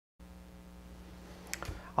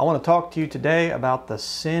I want to talk to you today about the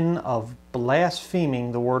sin of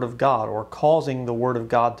blaspheming the Word of God, or causing the Word of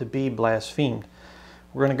God to be blasphemed.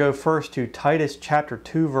 We're going to go first to Titus chapter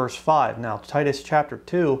 2 verse 5. Now Titus chapter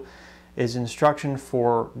 2 is instruction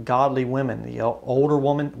for godly women, the older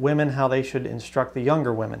women, how they should instruct the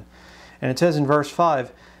younger women. And it says in verse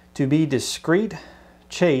 5, to be discreet,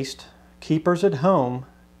 chaste, keepers at home,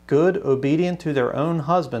 good, obedient to their own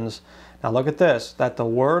husbands. Now look at this, that the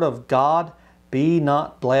word of God be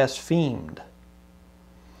not blasphemed.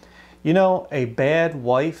 You know, a bad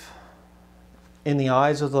wife in the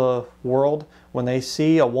eyes of the world, when they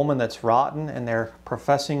see a woman that's rotten and they're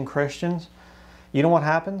professing Christians, you know what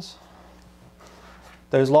happens?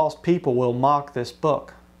 Those lost people will mock this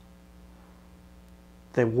book.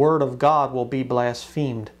 The Word of God will be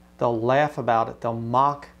blasphemed. They'll laugh about it. They'll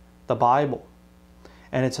mock the Bible.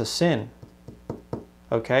 And it's a sin.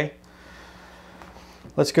 Okay?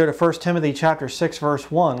 Let's go to 1 Timothy chapter 6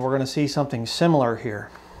 verse 1. We're going to see something similar here.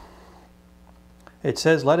 It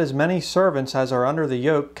says, let as many servants as are under the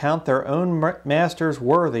yoke count their own masters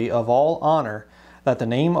worthy of all honor, that the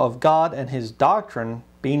name of God and His doctrine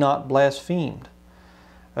be not blasphemed.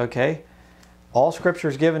 Okay? All Scripture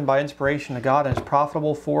is given by inspiration of God and is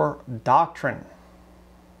profitable for doctrine,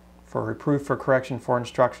 for reproof, for correction, for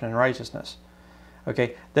instruction in righteousness.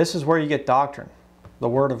 Okay? This is where you get doctrine, the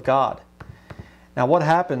Word of God. Now what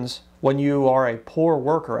happens when you are a poor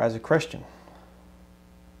worker as a Christian?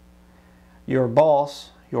 Your boss,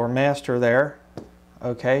 your master there,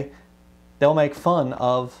 okay, they'll make fun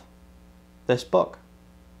of this book.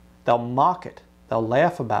 They'll mock it. They'll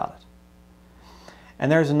laugh about it.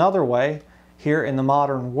 And there's another way here in the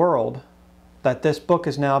modern world that this book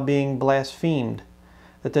is now being blasphemed,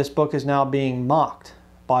 that this book is now being mocked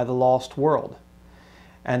by the lost world.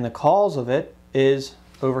 And the cause of it is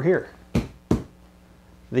over here.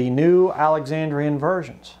 The New Alexandrian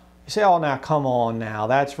Versions. You say, oh, now come on now,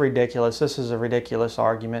 that's ridiculous. This is a ridiculous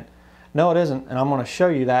argument. No, it isn't, and I'm going to show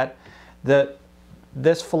you that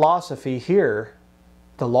this philosophy here,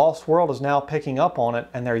 the lost world is now picking up on it,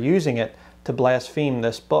 and they're using it to blaspheme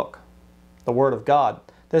this book, the Word of God.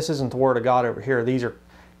 This isn't the Word of God over here. These are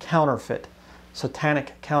counterfeit,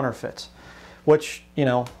 satanic counterfeits, which, you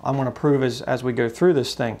know, I'm going to prove as we go through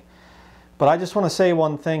this thing. But I just want to say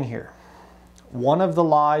one thing here. One of the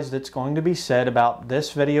lies that's going to be said about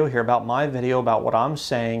this video here, about my video, about what I'm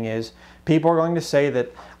saying is, people are going to say that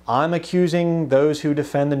I'm accusing those who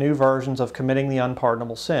defend the new versions of committing the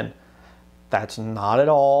unpardonable sin. That's not at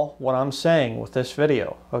all what I'm saying with this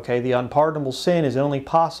video. Okay, the unpardonable sin is only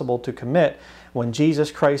possible to commit when Jesus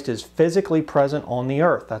Christ is physically present on the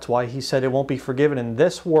earth. That's why He said it won't be forgiven in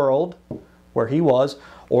this world, where He was,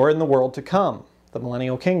 or in the world to come, the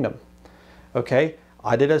millennial kingdom. Okay,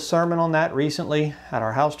 I did a sermon on that recently at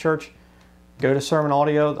our house church. Go to Sermon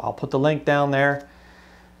Audio. I'll put the link down there.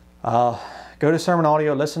 Go to Sermon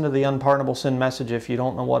Audio. Listen to the unpardonable sin message if you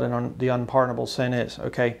don't know what the unpardonable sin is.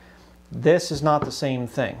 Okay, this is not the same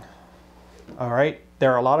thing. All right,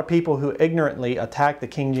 there are a lot of people who ignorantly attack the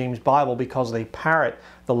King James Bible because they parrot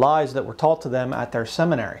the lies that were taught to them at their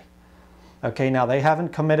seminary. Okay, now they haven't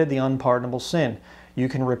committed the unpardonable sin. You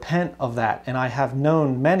can repent of that, and I have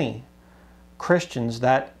known many Christians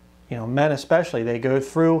that, you know, men especially, they go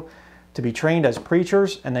through to be trained as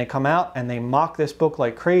preachers and they come out and they mock this book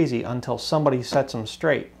like crazy until somebody sets them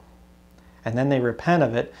straight. And then they repent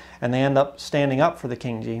of it and they end up standing up for the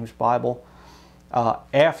King James Bible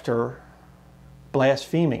after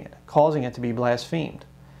blaspheming it, causing it to be blasphemed.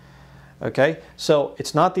 Okay, so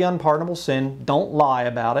it's not the unpardonable sin. Don't lie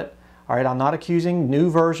about it. All right, I'm not accusing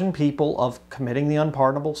new version people of committing the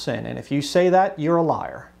unpardonable sin. And if you say that, you're a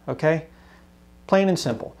liar. Okay? Plain and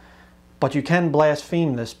simple. But you can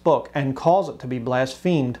blaspheme this book and cause it to be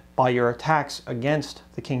blasphemed by your attacks against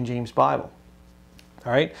the King James Bible.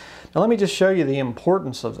 All right, now let me just show you the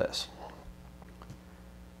importance of this.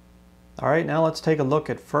 All right, now let's take a look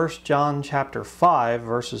at 1 John chapter 5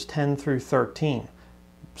 verses 10 through 13.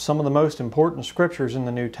 Some of the most important scriptures in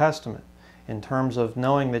the New Testament in terms of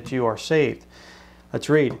knowing that you are saved. Let's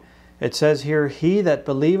read. It says here, he that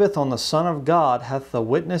believeth on the Son of God hath the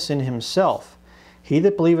witness in himself. He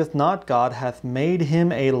that believeth not God hath made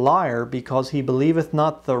him a liar, because he believeth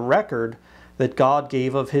not the record that God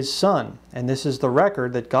gave of His Son. And this is the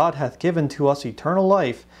record, that God hath given to us eternal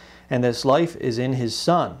life, and this life is in His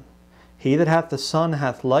Son. He that hath the Son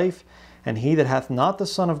hath life, and he that hath not the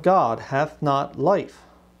Son of God hath not life.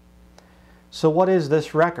 So what is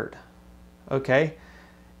this record? Okay,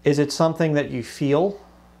 is it something that you feel?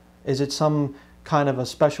 Is it some kind of a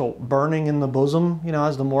special burning in the bosom, you know,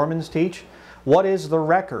 as the Mormons teach? What is the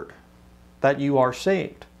record that you are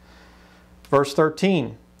saved? Verse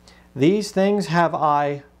 13, These things have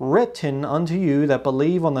I written unto you that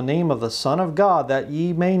believe on the name of the Son of God, that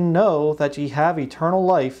ye may know that ye have eternal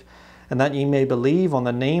life, and that ye may believe on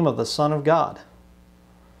the name of the Son of God.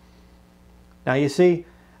 Now you see,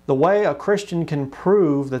 the way a Christian can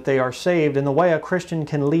prove that they are saved and the way a Christian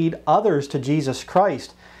can lead others to Jesus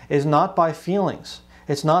Christ is not by feelings.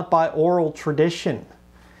 It's not by oral tradition.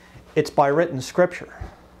 It's by written Scripture.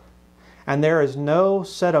 And there is no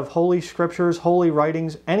set of holy scriptures, holy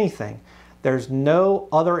writings, anything. There's no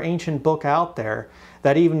other ancient book out there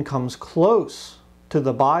that even comes close to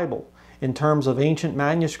the Bible in terms of ancient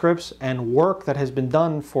manuscripts and work that has been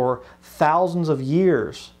done for thousands of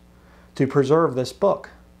years to preserve this book.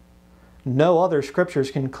 No other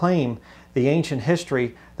scriptures can claim the ancient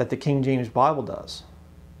history that the King James Bible does.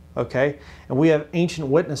 Okay? And we have ancient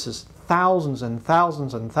witnesses, thousands and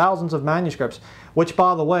thousands and thousands of manuscripts, which,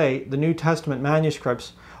 by the way, the New Testament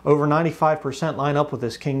manuscripts, over 95% line up with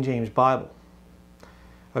this King James Bible.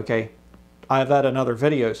 Okay? I have that in other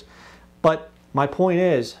videos. But my point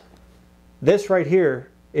is, this right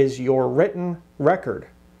here is your written record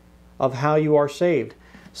of how you are saved.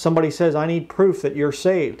 Somebody says, I need proof that you're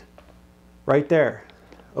saved. Right there.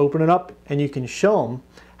 Open it up and you can show them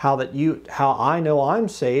how I know I'm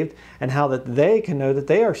saved and how that they can know that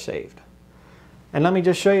they are saved. And let me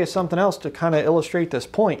just show you something else to kind of illustrate this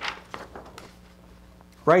point.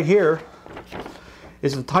 Right here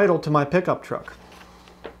is the title to my pickup truck.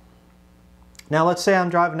 Now let's say I'm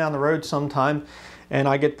driving down the road sometime and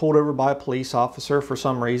I get pulled over by a police officer for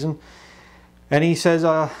some reason, and he says,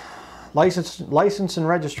 license and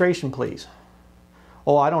registration please.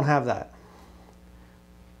 Oh, I don't have that.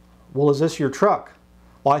 Well, is this your truck?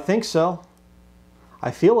 Well, I think so.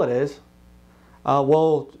 I feel it is.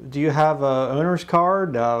 Well, do you have an owner's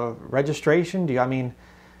card, registration? Do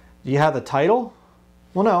you have the title?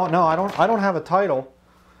 Well, no, I don't have a title.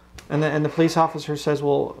 And the police officer says,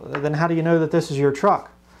 well, then how do you know that this is your truck?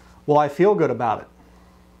 Well, I feel good about it.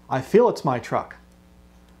 I feel it's my truck.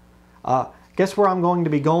 Guess where I'm going to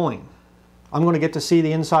be going? I'm going to get to see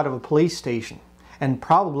the inside of a police station and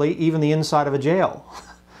probably even the inside of a jail.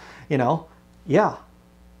 You know, yeah,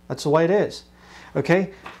 that's the way it is.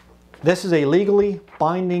 Okay, this is a legally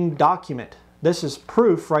binding document. This is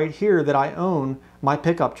proof right here that I own my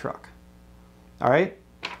pickup truck. All right,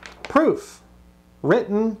 proof,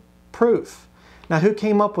 written proof. Now, who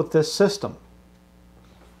came up with this system?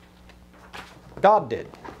 God did.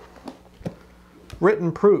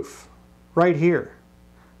 Written proof, right here.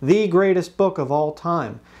 The greatest book of all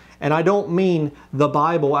time. And I don't mean the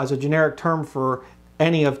Bible as a generic term for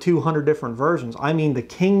any of 200 different versions. I mean the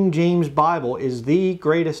King James Bible is the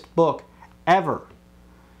greatest book ever.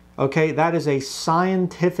 Okay, that is a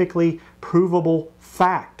scientifically provable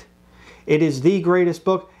fact. It is the greatest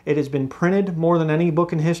book. It has been printed more than any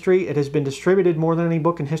book in history. It has been distributed more than any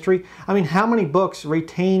book in history. I mean, how many books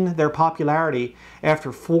retain their popularity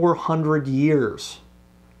after 400 years?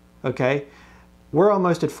 Okay, we're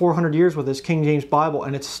almost at 400 years with this King James Bible,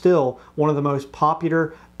 and it's still one of the most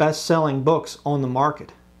popular, best-selling books on the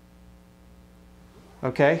market.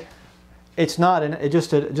 Okay, it's not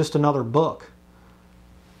just another book.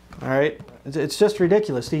 All right, it's just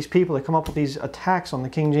ridiculous. These people that come up with these attacks on the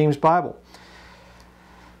King James Bible.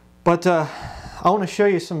 But I want to show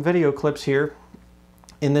you some video clips here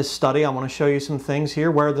in this study. I want to show you some things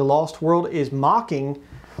here where the lost world is mocking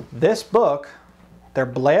this book. They're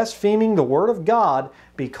blaspheming the Word of God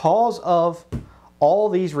because of all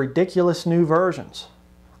these ridiculous new versions.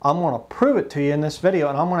 I'm going to prove it to you in this video,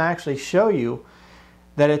 and I'm going to actually show you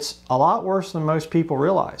that it's a lot worse than most people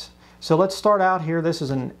realize. So let's start out here. This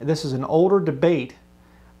is an older debate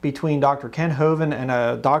between Dr. Ken Hovind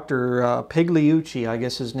and Dr. Pigliucci, I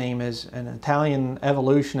guess his name is, an Italian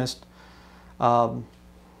evolutionist. I'll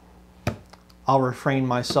refrain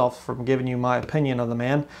myself from giving you my opinion of the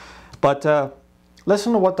man. But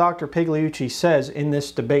listen to what Dr. Pigliucci says in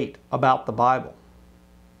this debate about the Bible.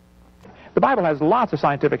 The Bible has lots of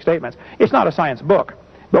scientific statements. It's not a science book,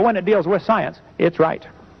 but when it deals with science, it's right.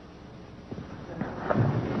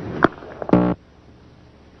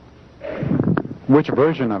 Which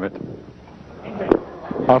version of it?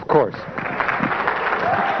 Of course.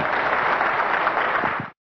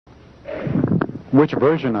 Which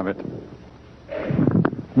version of it?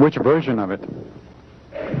 Which version of it?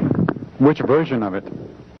 Which version of it?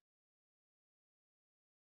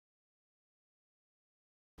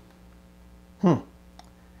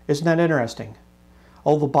 Isn't that interesting?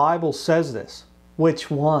 Oh, the Bible says this.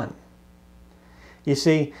 Which one? You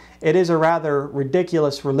see, it is a rather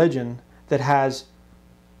ridiculous religion that has,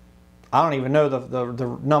 I don't even know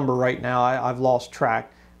the number right now, I've lost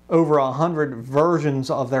track, over 100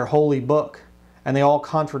 versions of their holy book, and they all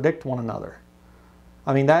contradict one another.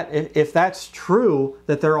 I mean, if that's true,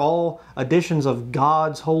 that they're all editions of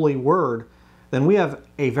God's holy word, then we have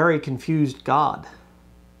a very confused God.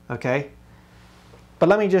 Okay? But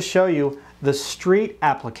let me just show you the street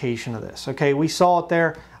application of this. Okay, we saw it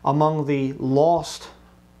there among the lost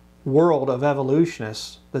world of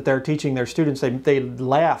evolutionists that they're teaching their students. They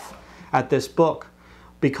laugh at this book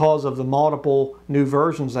because of the multiple new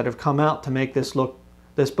versions that have come out to make this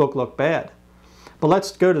book look bad. But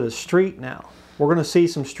let's go to the street now. We're going to see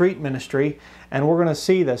some street ministry, and we're going to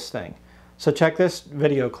see this thing. So check this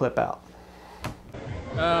video clip out.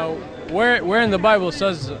 Where in the Bible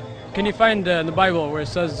says, can you find in the Bible where it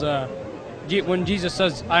says, when Jesus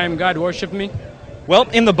says, "I am God, worship me"? Well,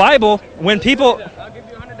 in the Bible, when people... I'll give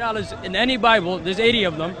you $100 in any Bible. There's 80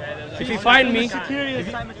 of them. If you find me...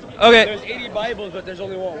 Okay. There's 80 Bibles, but there's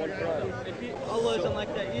only one Quran. Allah isn't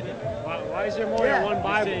like that either. Why is there more than one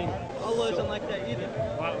Bible? Allah isn't like that either.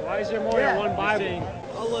 Why is there more than one Bible?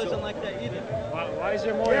 Allah isn't like that either. Why is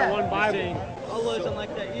there more than one Bible? Allah isn't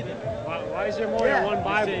like that either. Why is there more than one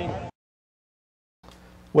Bible?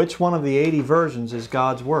 Which one of the 80 versions is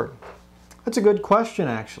God's Word? That's a good question,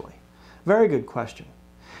 actually. Very good question.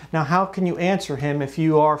 Now, how can you answer him if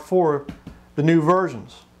you are for the new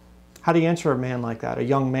versions? How do you answer a man like that, a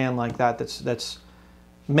young man like that that's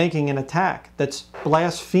making an attack, that's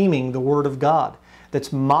blaspheming the Word of God,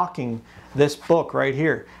 that's mocking this book right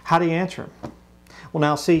here? How do you answer him? Well,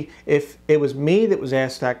 now see, if it was me that was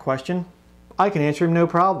asked that question, I can answer him no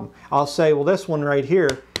problem. I'll say, well, this one right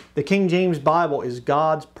here, the King James Bible is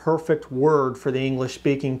God's perfect word for the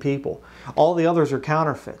English-speaking people. All the others are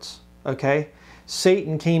counterfeits, okay?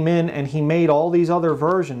 Satan came in and he made all these other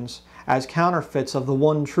versions as counterfeits of the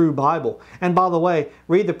one true Bible. And by the way,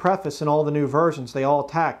 read the preface in all the new versions. They all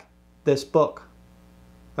attack this book,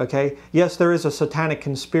 okay? Yes, there is a satanic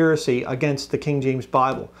conspiracy against the King James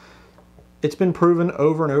Bible. It's been proven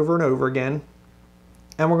over and over and over again,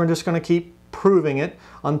 and we're just going to keep proving it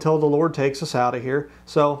until the Lord takes us out of here.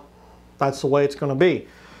 So that's the way it's going to be.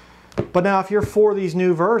 But now if you're for these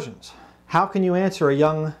new versions, how can you answer a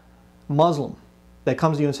young Muslim that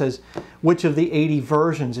comes to you and says, which of the 80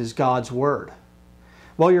 versions is God's Word?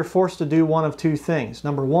 Well, you're forced to do one of two things.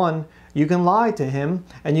 Number one, you can lie to him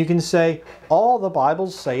and you can say, all the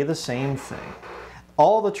Bibles say the same thing.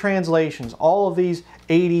 All the translations, all of these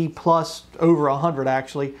 80 plus, over 100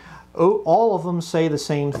 actually, all of them say the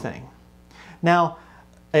same thing. Now,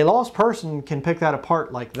 a lost person can pick that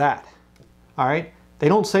apart like that. All right? They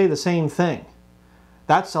don't say the same thing.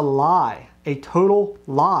 That's a lie, a total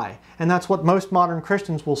lie. And that's what most modern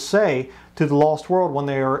Christians will say to the lost world when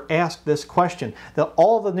they are asked this question. That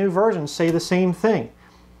all the new versions say the same thing.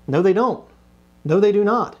 No, they don't. No, they do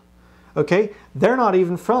not. Okay? They're not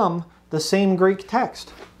even from the same Greek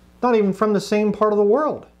text. Not even from the same part of the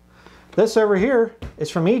world. This over here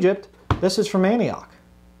is from Egypt. This is from Antioch.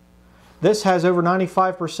 This has over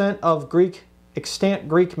 95% of extant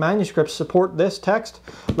Greek manuscripts support this text,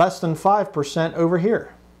 less than 5% over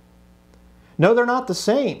here. No, they're not the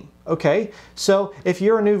same, okay? So if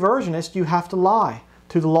you're a new versionist, you have to lie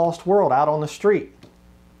to the lost world out on the street.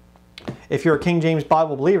 If you're a King James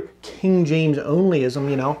Bible believer, King James onlyism,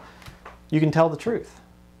 you know, you can tell the truth.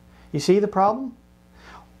 You see the problem?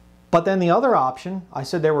 But then the other option, I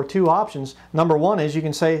said there were two options. Number one is you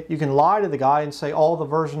can lie to the guy and say all the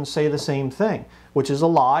versions say the same thing, which is a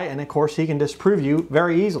lie, and of course he can disprove you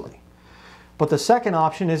very easily. But the second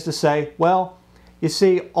option is to say, well, you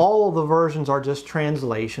see, all of the versions are just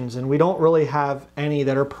translations, and we don't really have any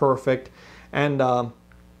that are perfect, and that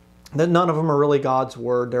none of them are really God's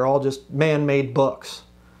Word. They're all just man-made books,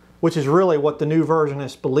 which is really what the new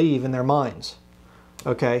versionists believe in their minds.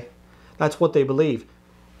 Okay? That's what they believe.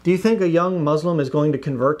 Do you think a young Muslim is going to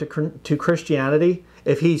convert to Christianity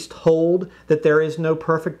if he's told that there is no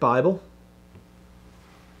perfect Bible?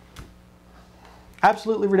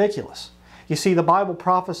 Absolutely ridiculous. You see, the Bible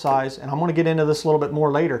prophesies, and I'm going to get into this a little bit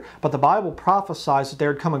more later, but the Bible prophesies that there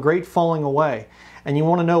would come a great falling away. And you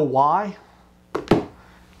want to know why?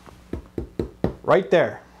 Right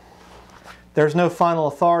there. There's no final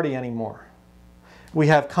authority anymore. We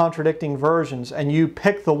have contradicting versions, and you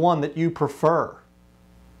pick the one that you prefer.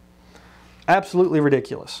 Absolutely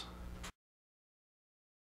ridiculous.